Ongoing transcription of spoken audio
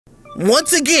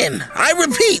Once again, I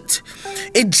repeat,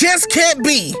 it just can't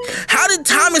be. How did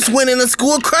Thomas win in a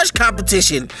school crush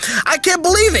competition? I can't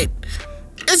believe it.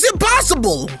 It's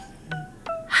impossible.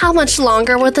 How much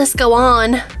longer will this go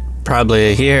on?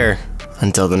 Probably a year,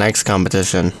 until the next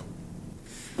competition.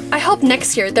 I hope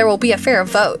next year there will be a fair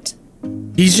vote.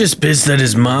 He's just pissed that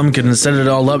his mom couldn't set it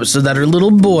all up so that her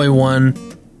little boy won.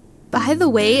 By the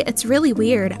way, it's really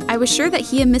weird. I was sure that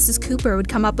he and Mrs. Cooper would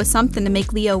come up with something to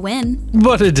make Leo win.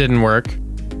 But it didn't work.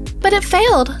 But it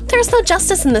failed. There's no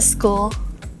justice in this school.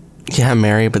 Yeah,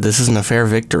 Mary, but this isn't a fair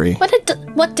victory.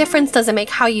 What difference does it make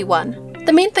how you won?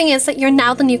 The main thing is that you're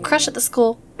now the new crush at the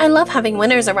school. I love having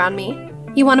winners around me.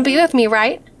 You want to be with me,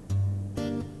 right?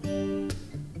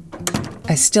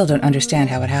 I still don't understand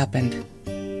how it happened.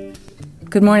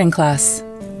 Good morning, class.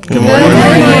 Good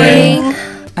morning.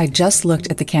 I just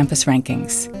looked at the campus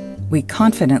rankings. We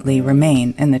confidently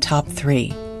remain in the top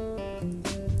 3.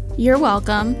 You're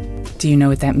welcome. Do you know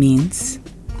what that means?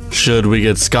 Should we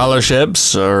get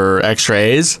scholarships or extra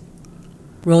A's?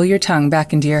 Roll your tongue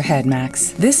back into your head,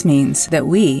 Max. This means that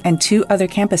we and 2 other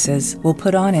campuses will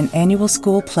put on an annual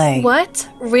school play. What?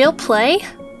 Real play?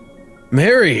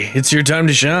 Mary, it's your time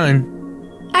to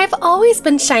shine. I've always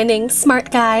been shining, smart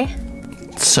guy.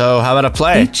 So how about a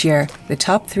play? Each year, the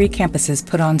top 3 campuses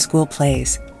put on school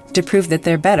plays to prove that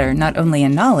they're better not only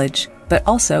in knowledge, but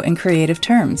also in creative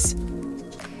terms.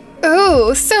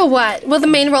 Ooh, so what? Will the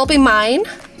main role be mine?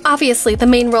 Obviously, the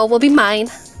main role will be mine.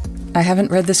 I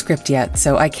haven't read the script yet,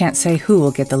 so I can't say who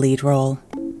will get the lead role.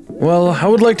 Well, I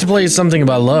would like to play something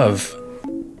about love.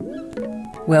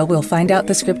 Well, we'll find out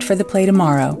the script for the play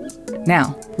tomorrow.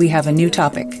 Now, we have a new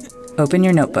topic. Open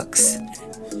your notebooks.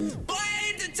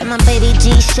 My baby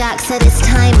G-Shock said it's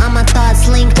time. All my thoughts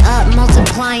linked up,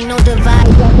 multiplying, no divide.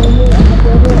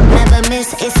 Never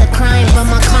miss, it's a crime, but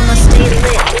my karma stay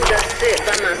lit. You just sit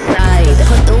by my side.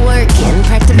 Put the work in,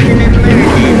 practicing and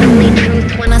learning. Only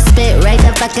truth when I spit, write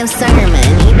a fucking sermon.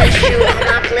 Even shoot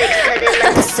my flicks, cut it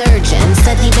like a surgeon.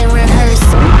 Said even rehearse,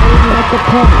 like the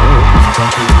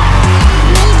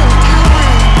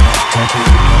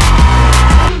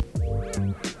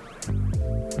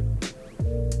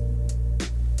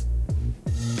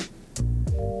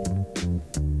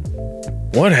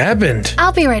What happened?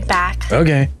 I'll be right back.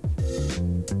 Okay.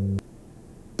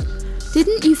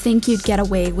 Didn't you think you'd get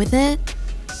away with it?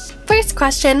 First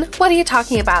question, what are you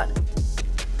talking about?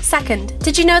 Second,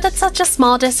 did you know that such a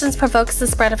small distance provokes the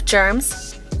spread of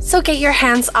germs? So get your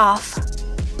hands off.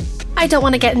 I don't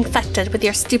want to get infected with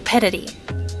your stupidity.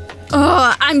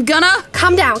 Ugh, I'm gonna...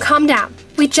 Calm down, calm down.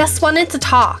 We just wanted to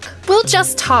talk. We'll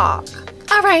just talk.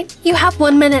 Alright, you have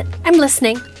 1 minute. I'm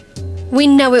listening. We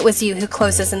know it was you who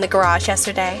closed us in the garage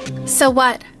yesterday. So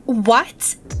what?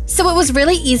 What? So it was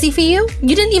really easy for you?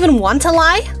 You didn't even want to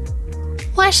lie?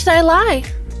 Why should I lie?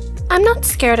 I'm not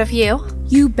scared of you.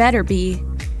 You better be.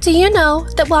 Do you know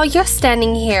that while you're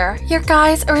standing here, your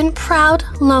guys are in proud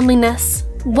loneliness?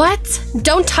 What?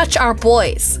 Don't touch our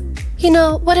boys. You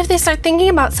know, what if they start thinking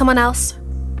about someone else?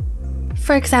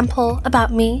 For example,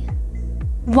 about me?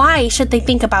 Why should they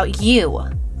think about you?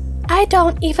 I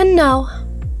don't even know.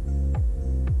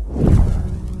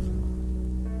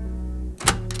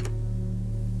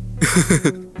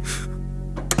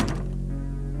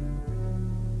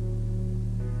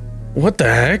 What the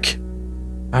heck?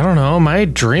 I don't know, am I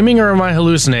dreaming or am I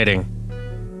hallucinating?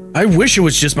 I wish it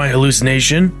was just my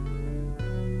hallucination.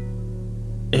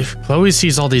 If Chloe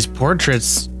sees all these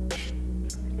portraits,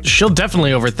 she'll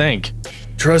definitely overthink.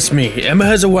 Trust me, Emma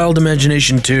has a wild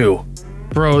imagination too.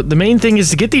 Bro, the main thing is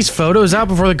to get these photos out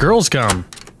before the girls come.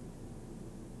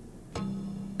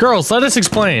 Girls, let us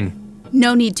explain.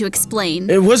 No need to explain.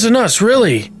 It wasn't us,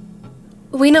 really.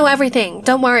 We know everything.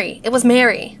 Don't worry. It was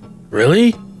Mary.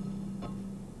 Really?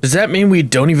 Does that mean we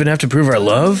don't even have to prove our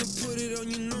love?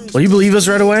 Will you believe us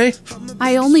right away?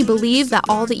 I only believe that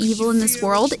all the evil in this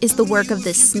world is the work of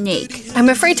this snake. I'm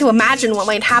afraid to imagine what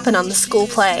might happen on the school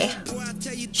play.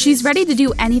 She's ready to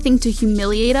do anything to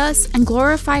humiliate us and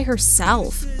glorify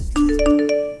herself.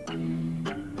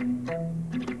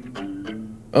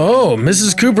 Oh,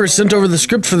 Mrs. Cooper sent over the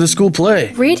script for the school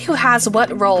play. Read who has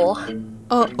what role.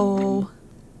 Uh-oh.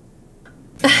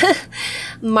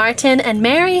 Martin and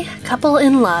Mary, couple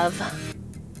in love.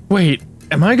 Wait,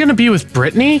 am I gonna be with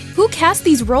Britney? Who cast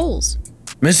these roles?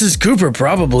 Mrs. Cooper,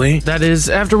 probably. That is,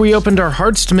 after we opened our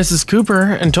hearts to Mrs. Cooper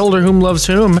and told her whom loves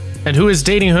whom and who is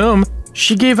dating whom,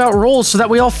 she gave out roles so that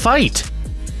we all fight.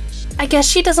 I guess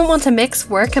she doesn't want to mix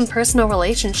work and personal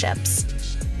relationships.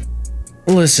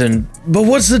 Listen, but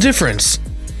what's the difference?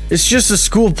 It's just a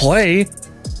school play.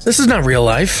 This is not real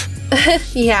life.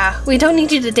 Yeah, we don't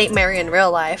need you to date Mary in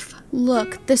real life.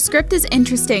 Look, the script is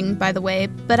interesting, by the way,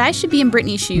 but I should be in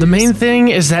Britney's shoes. The main thing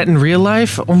is that in real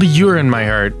life, only you're in my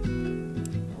heart.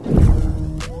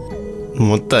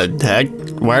 What the heck?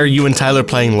 Why are you and Tyler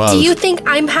playing love? Do you think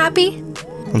I'm happy?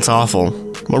 That's awful.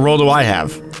 What role do I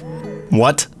have?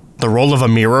 What? The role of a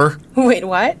mirror? Wait,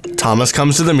 what? Thomas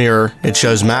comes to the mirror. It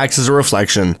shows Max as a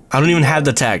reflection. I don't even have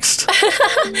the text.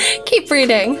 Keep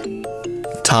reading.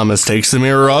 Thomas takes the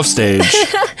mirror off stage.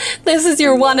 This is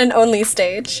your one and only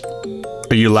stage.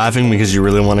 Are you laughing because you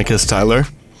really want to kiss Tyler?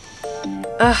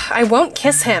 I won't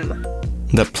kiss him.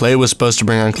 That play was supposed to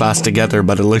bring our class together,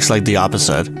 but it looks like the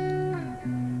opposite.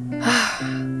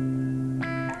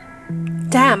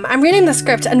 Damn, I'm reading the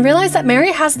script and realize that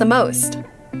Mary has the most.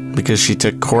 Because she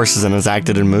took courses and has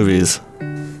acted in movies.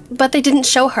 But they didn't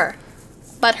show her.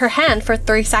 But her hand for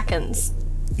 3 seconds.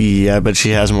 Yeah, but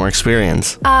she has more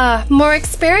experience. More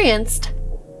experienced.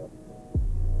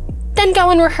 Then go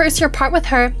and rehearse your part with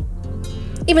her.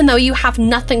 Even though you have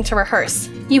nothing to rehearse.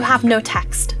 You have no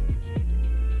text.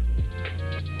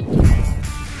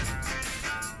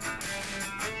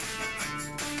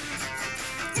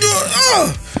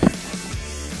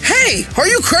 Hey, are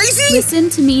you crazy? Listen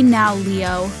to me now,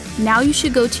 Leo. Now you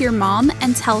should go to your mom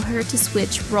and tell her to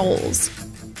switch roles.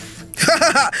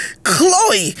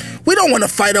 Chloe, we don't want to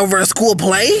fight over a school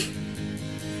play.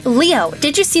 Leo,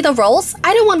 did you see the roles?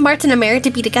 I don't want Martin and Mary to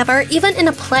be together, even in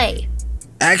a play.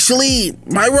 Actually,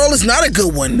 my role is not a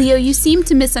good one. Leo, you seem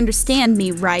to misunderstand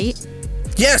me, right?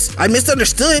 Yes, I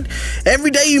misunderstood.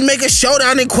 Every day you make a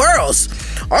showdown in quarrels.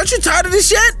 Aren't you tired of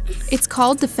this yet? It's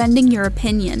called defending your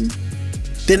opinion.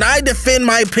 Then I defend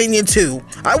my opinion too.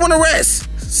 I want to rest.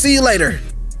 See you later.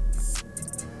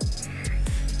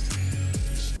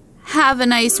 Have a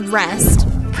nice rest.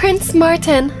 Prince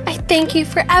Martin, I thank you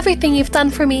for everything you've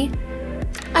done for me.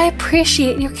 I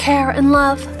appreciate your care and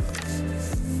love.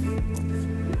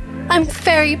 I'm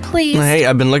very pleased. Hey,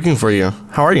 I've been looking for you.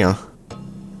 How are you?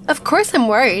 Of course I'm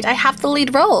worried. I have the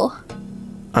lead role.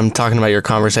 I'm talking about your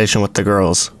conversation with the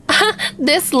girls.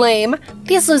 This lame.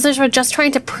 These losers were just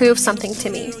trying to prove something to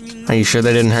me. Are you sure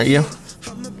they didn't hurt you?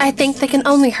 I think they can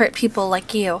only hurt people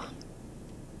like you.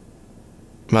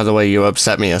 By the way, you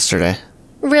upset me yesterday.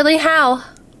 Really, how?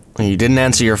 You didn't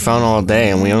answer your phone all day,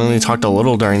 and we only talked a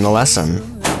little during the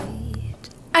lesson.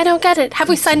 I don't get it. Have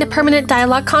we signed a permanent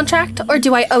dialogue contract, or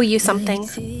do I owe you something?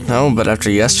 No, but after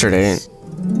yesterday,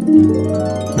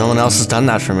 no one else has done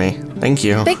that for me. Thank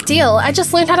you. Big deal. I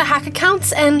just learned how to hack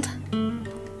accounts and...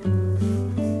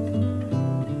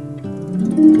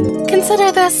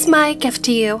 Consider this my gift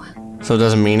to you. So it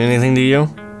doesn't mean anything to you?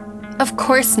 Of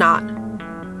course not.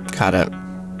 Got it.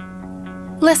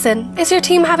 Listen, is your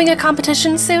team having a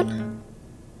competition soon?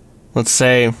 Let's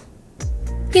say...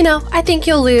 You know, I think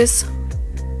you'll lose.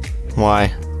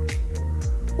 Why?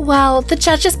 Well, the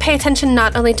judges pay attention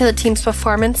not only to the team's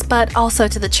performance, but also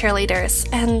to the cheerleaders,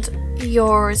 and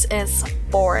yours is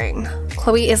boring.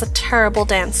 Chloe is a terrible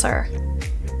dancer.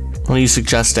 What are you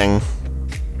suggesting?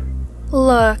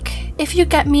 Look, if you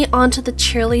get me onto the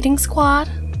cheerleading squad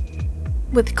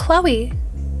with Chloe,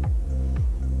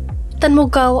 then we'll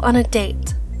go on a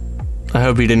date. I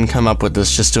hope you didn't come up with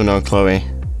this just to annoy Chloe.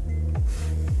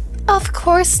 Of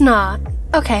course not.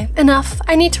 Okay, enough.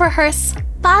 I need to rehearse.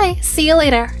 Bye. See you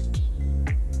later.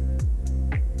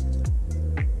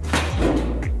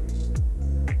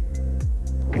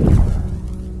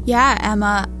 Yeah,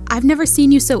 Emma, I've never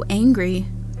seen you so angry.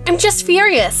 I'm just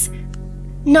furious.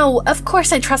 No, of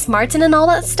course I trust Martin and all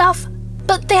that stuff,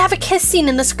 but they have a kiss scene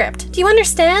in the script. Do you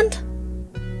understand?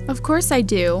 Of course I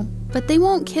do, but they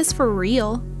won't kiss for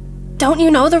real. Don't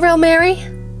you know the real Mary?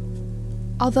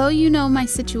 Although you know my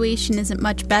situation isn't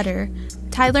much better,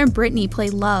 Tyler and Britney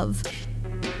play love.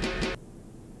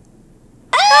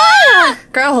 Ah!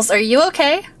 Girls, are you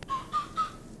okay?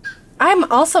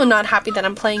 I'm also not happy that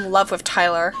I'm playing love with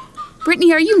Tyler.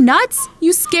 Britney, are you nuts?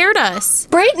 You scared us.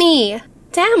 Britney!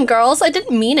 Damn, girls, I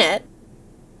didn't mean it.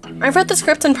 I read the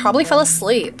script and probably fell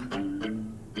asleep.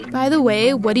 By the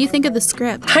way, what do you think of the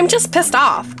script? I'm just pissed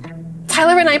off.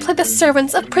 Tyler and I play the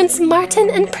servants of Prince Martin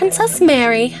and Princess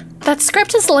Mary. That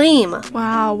script is lame.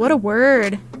 Wow, what a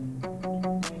word.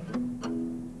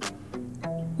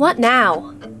 What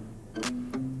now?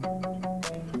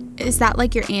 Is that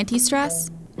like your anti-stress?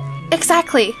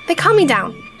 Exactly. They calm me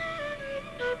down.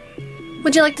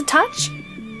 Would you like to touch?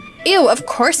 Ew, of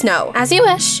course no. As you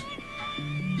wish.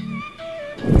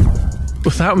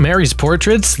 Without Mary's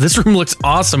portraits, this room looks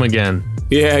awesome again.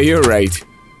 Yeah, you're right.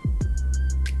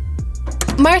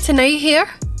 Martin, are you here?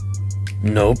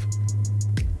 Nope.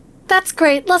 That's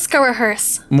great. Let's go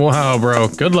rehearse. Wow, bro.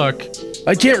 Good luck.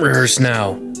 I can't rehearse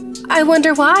now. I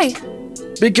wonder why.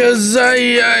 Because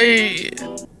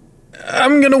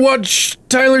I'm gonna watch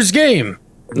Tyler's game.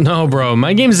 No, bro,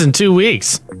 my game's in 2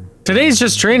 weeks. Today's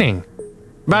just training.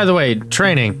 By the way,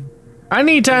 training. I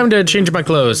need time to change my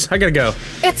clothes. I gotta go.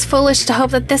 It's foolish to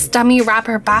hope that this dummy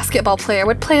rapper basketball player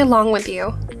would play along with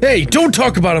you. Hey, don't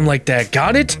talk about him like that,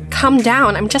 got it? Calm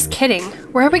down, I'm just kidding.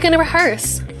 Where are we gonna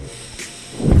rehearse?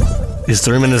 He's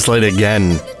 3 minutes late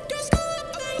again.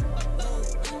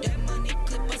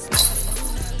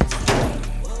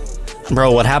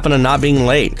 Bro, what happened to not being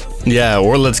late? Yeah,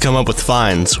 or let's come up with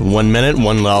fines. 1 minute,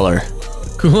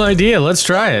 $1. Cool idea, let's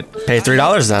try it. Pay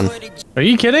 $3 then. Are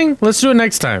you kidding? Let's do it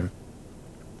next time.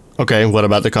 Okay, what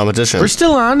about the competition? We're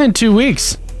still on in 2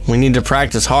 weeks. We need to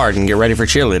practice hard and get ready for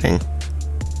cheerleading.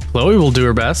 Chloe will do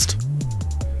her best.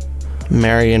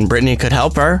 Mary and Britney could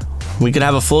help her. We could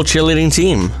have a full cheerleading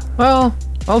team. Well,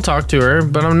 I'll talk to her,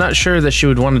 but I'm not sure that she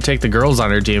would want to take the girls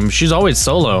on her team. She's always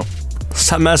solo.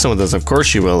 Stop messing with us, of course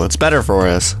she will. It's better for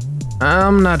us.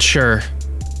 I'm not sure.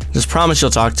 Just promise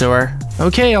you'll talk to her.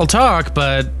 Okay, I'll talk,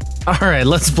 but... Alright,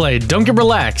 let's play. Don't get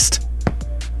relaxed.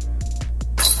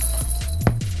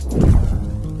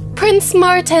 Prince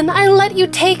Martin, I let you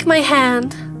take my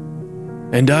hand.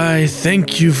 And I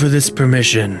thank you for this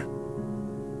permission.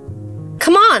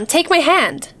 Come on, take my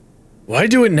hand. Why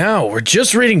do it now? We're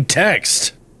just reading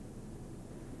text.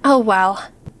 Oh well.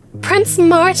 Prince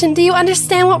Martin, do you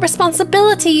understand what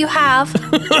responsibility you have?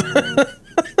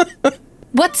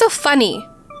 What's so funny?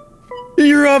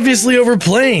 You're obviously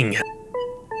overplaying.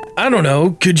 I don't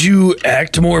know, could you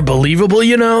act more believable,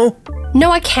 you know?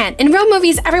 No, I can't. In real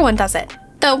movies, everyone does it.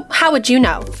 Though, how would you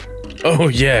know? Oh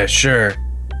yeah, sure.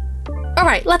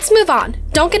 Alright, let's move on.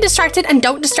 Don't get distracted and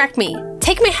don't distract me.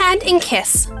 Take my hand and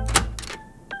kiss.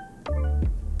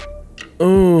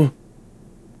 Oh.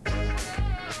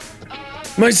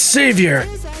 My savior!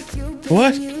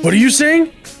 What? What are you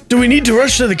saying? Do we need to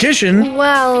rush to the kitchen?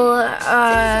 Well,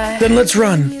 Then let's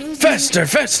run. Faster,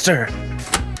 faster!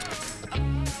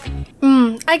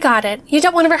 I got it. You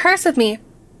don't want to rehearse with me.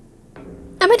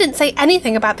 Emma didn't say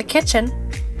anything about the kitchen.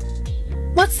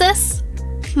 What's this?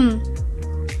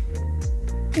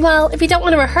 Well, if you don't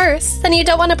want to rehearse, then you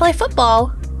don't want to play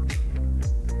football.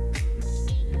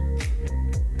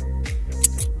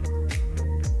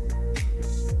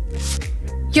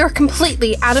 You're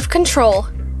completely out of control.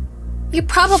 You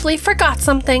probably forgot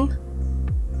something.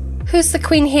 Who's the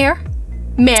queen here?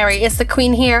 Mary is the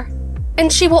queen here,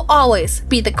 and she will always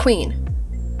be the queen.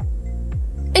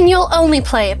 And you'll only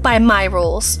play by my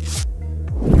rules.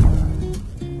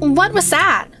 What was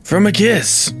that? From a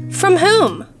kiss. From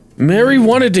whom? Mary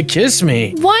wanted to kiss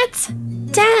me. What?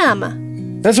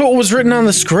 Damn. That's what was written on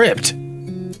the script.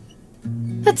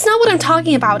 That's not what I'm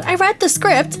talking about. I read the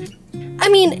script. I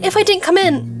mean, if I didn't come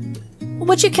in,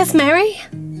 would you kiss Mary?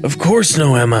 Of course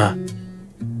no, Emma.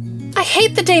 I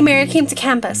hate the day Mary came to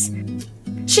campus.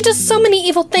 She does so many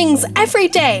evil things every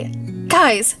day.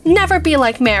 Guys, never be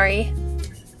like Mary.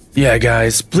 Yeah,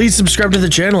 guys, please subscribe to the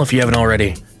channel if you haven't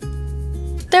already.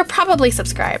 They're probably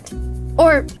subscribed.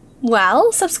 Or,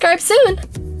 well, subscribe soon.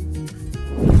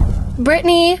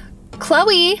 Brittany,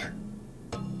 Chloe,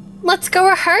 let's go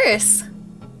rehearse.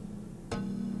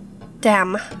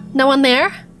 Damn, no one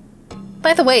there?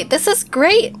 By the way, this is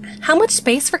great. How much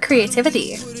space for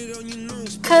creativity?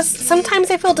 Because sometimes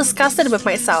I feel disgusted with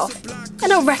myself. I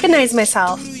don't recognize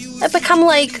myself. I've become,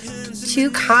 like,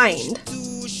 too kind.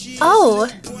 Oh,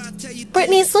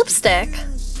 Brittany's lipstick.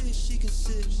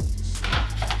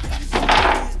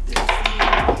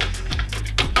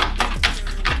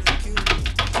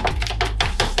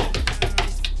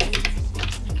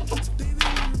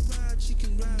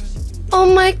 Oh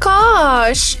my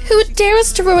gosh! Who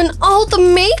dares to ruin all the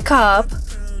makeup?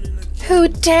 Who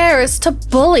dares to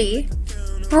bully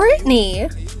Britney?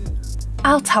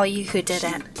 I'll tell you who did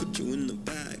it.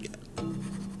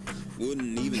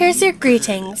 Here's your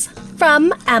greetings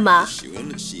from Emma.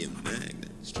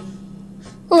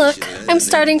 Look, I'm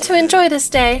starting to enjoy this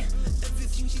day.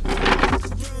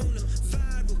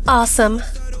 Awesome.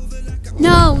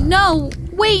 No, no!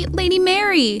 Wait, Lady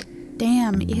Mary!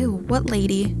 Damn, ew, what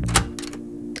lady?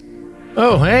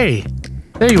 Oh, hey.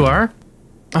 There you are.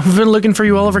 I've been looking for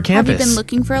you all over campus. Have you been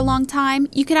looking for a long time?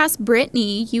 You could ask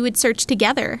Brittany. You would search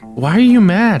together. Why are you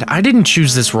mad? I didn't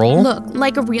choose this role. Look,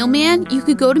 like a real man, you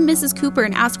could go to Mrs. Cooper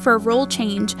and ask for a role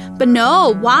change. But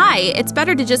no, why? It's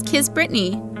better to just kiss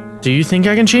Brittany. Do you think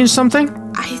I can change something?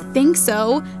 I think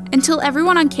so. Until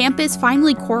everyone on campus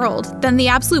finally quarreled. Then the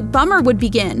absolute bummer would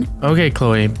begin. Okay,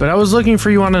 Chloe, but I was looking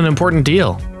for you on an important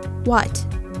deal. What?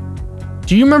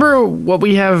 Do you remember what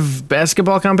we have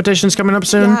basketball competitions coming up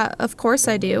soon? Yeah, of course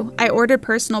I do. I ordered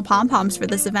personal pom-poms for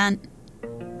this event.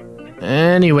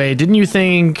 Anyway, didn't you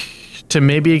think to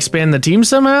maybe expand the team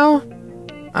somehow?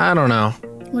 I don't know.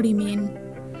 What do you mean?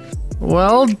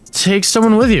 Well, take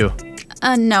someone with you.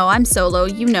 No, I'm solo.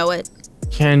 You know it.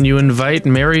 Can you invite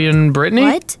Mary and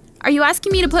Britney? What? Are you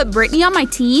asking me to put Britney on my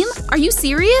team? Are you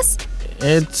serious?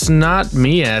 It's not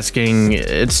me asking,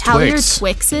 it's Tell your Twix.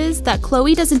 Twixes that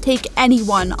Chloe doesn't take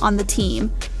anyone on the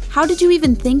team. How did you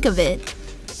even think of it?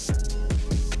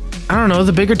 I don't know,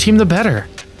 the bigger team the better.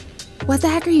 What the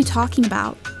heck are you talking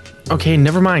about? Okay,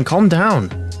 never mind, calm down.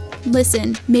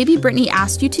 Listen, maybe Britney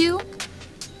asked you to?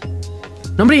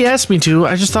 Nobody asked me to,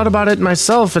 I just thought about it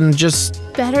myself and just...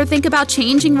 Better think about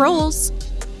changing roles.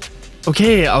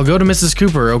 Okay, I'll go to Mrs.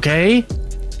 Cooper, okay?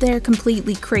 They're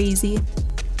completely crazy.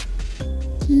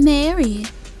 Mary.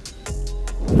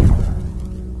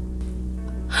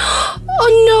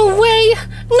 Oh, no way!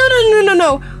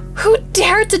 No. Who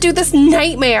dared to do this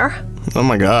nightmare? Oh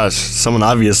my gosh, someone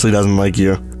obviously doesn't like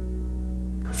you.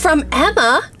 From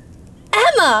Emma?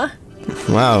 Emma!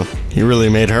 Wow, you really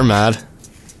made her mad.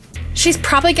 She's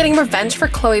probably getting revenge for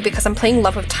Chloe because I'm playing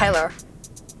love with Tyler.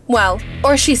 Well,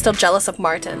 or she's still jealous of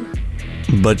Martin.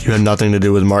 But you had nothing to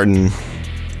do with Martin.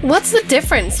 What's the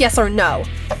difference, yes or no?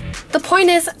 The point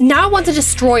is, now I want to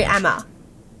destroy Emma.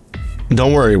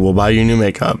 Don't worry, we'll buy you new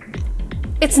makeup.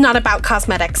 It's not about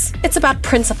cosmetics. It's about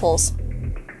principles.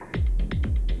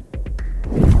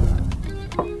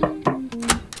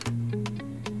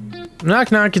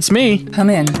 Knock knock, it's me. Come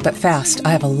in, but fast.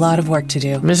 I have a lot of work to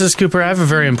do. Mrs. Cooper, I have a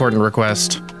very important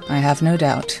request. I have no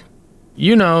doubt.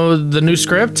 You know, the new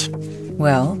script?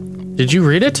 Well, Did you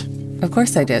read it? of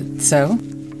course I did. So?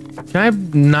 Can I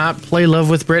not play love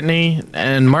with Britney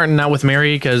and Martin not with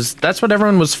Mary? Because that's what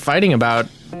everyone was fighting about.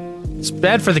 It's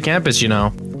bad for the campus, you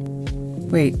know.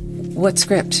 Wait, what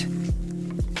script?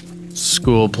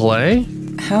 School play?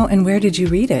 How and where did you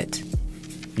read it?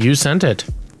 You sent it.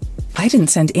 I didn't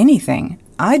send anything.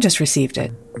 I just received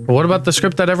it. But what about the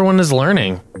script that everyone is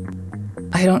learning?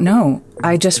 I don't know.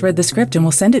 I just read the script and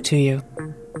will send it to you.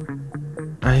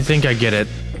 I think I get it.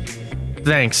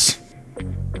 Thanks.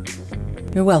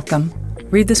 You're welcome.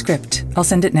 Read the script. I'll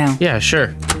send it now. Yeah,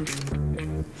 sure.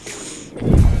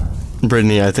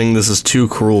 Brittany, I think this is too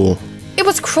cruel. It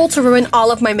was cruel to ruin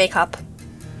all of my makeup.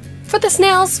 For the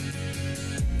snails,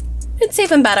 it's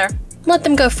even better. Let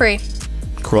them go free.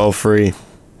 Crawl free.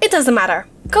 It doesn't matter.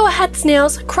 Go ahead,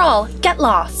 snails. Crawl. Get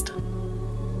lost.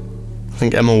 I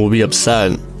think Emma will be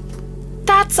upset.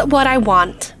 That's what I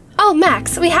want. Oh,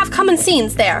 Max, we have common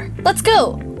scenes there. Let's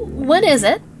go. What is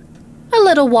it? A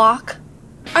little walk.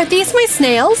 Are these my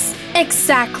snails?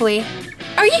 Exactly.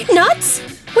 Are you nuts?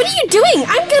 What are you doing?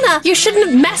 You shouldn't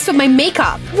have messed with my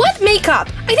makeup. What makeup?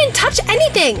 I didn't touch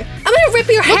anything. I'm gonna rip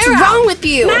your hair out. What's wrong with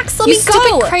you? Max, let me go.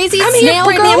 Stupid crazy snail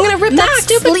girl. I'm gonna rip that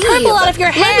stupid purple out of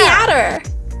your hair. Let me at her.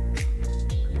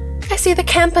 I see the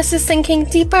campus is sinking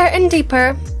deeper and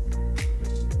deeper.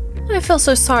 I feel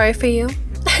so sorry for you.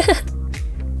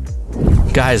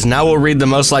 Guys, now we'll read the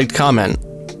most liked comment.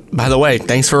 By the way,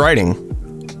 thanks for writing.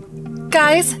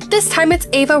 Guys, this time it's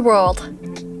Ava World.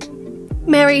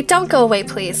 Mary, don't go away,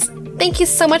 please. Thank you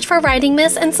so much for writing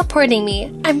this and supporting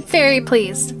me. I'm very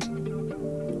pleased.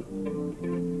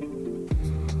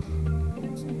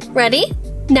 Ready?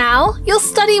 Now, you'll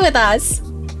study with us.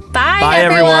 Bye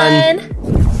everyone.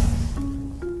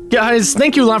 Guys,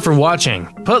 thank you a lot for watching.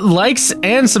 Put likes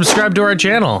and subscribe to our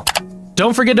channel.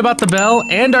 Don't forget about the bell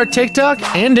and our TikTok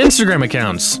and Instagram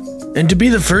accounts. And to be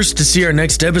the first to see our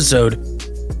next episode,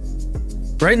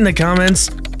 write in the comments,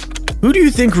 who do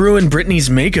you think ruined Britney's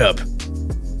makeup?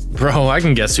 Bro, I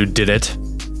can guess who did it.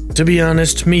 To be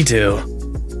honest, me too.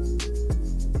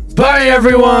 Bye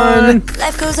everyone!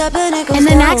 Life goes up and it goes In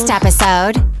the down. next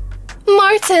episode,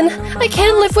 Martin, I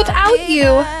can't live without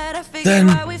you.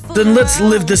 Then let's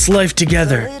live this life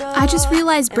together. I just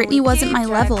realized Britney wasn't my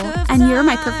level, and you're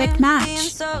my perfect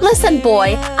match. Listen,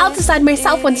 boy, I'll decide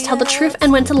myself when to tell the truth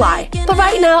and when to lie. But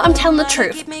right now, I'm telling the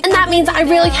truth. And that means I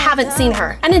really haven't seen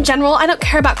her. And in general, I don't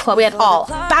care about Chloe at all.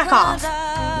 Back off.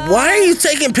 Why are you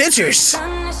taking pictures?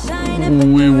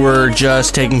 We were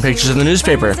just taking pictures in the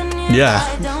newspaper. Yeah.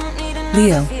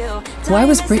 Leo, why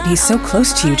was Brittany so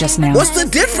close to you just now? What's the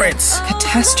difference?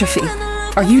 Catastrophe.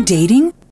 Are you dating?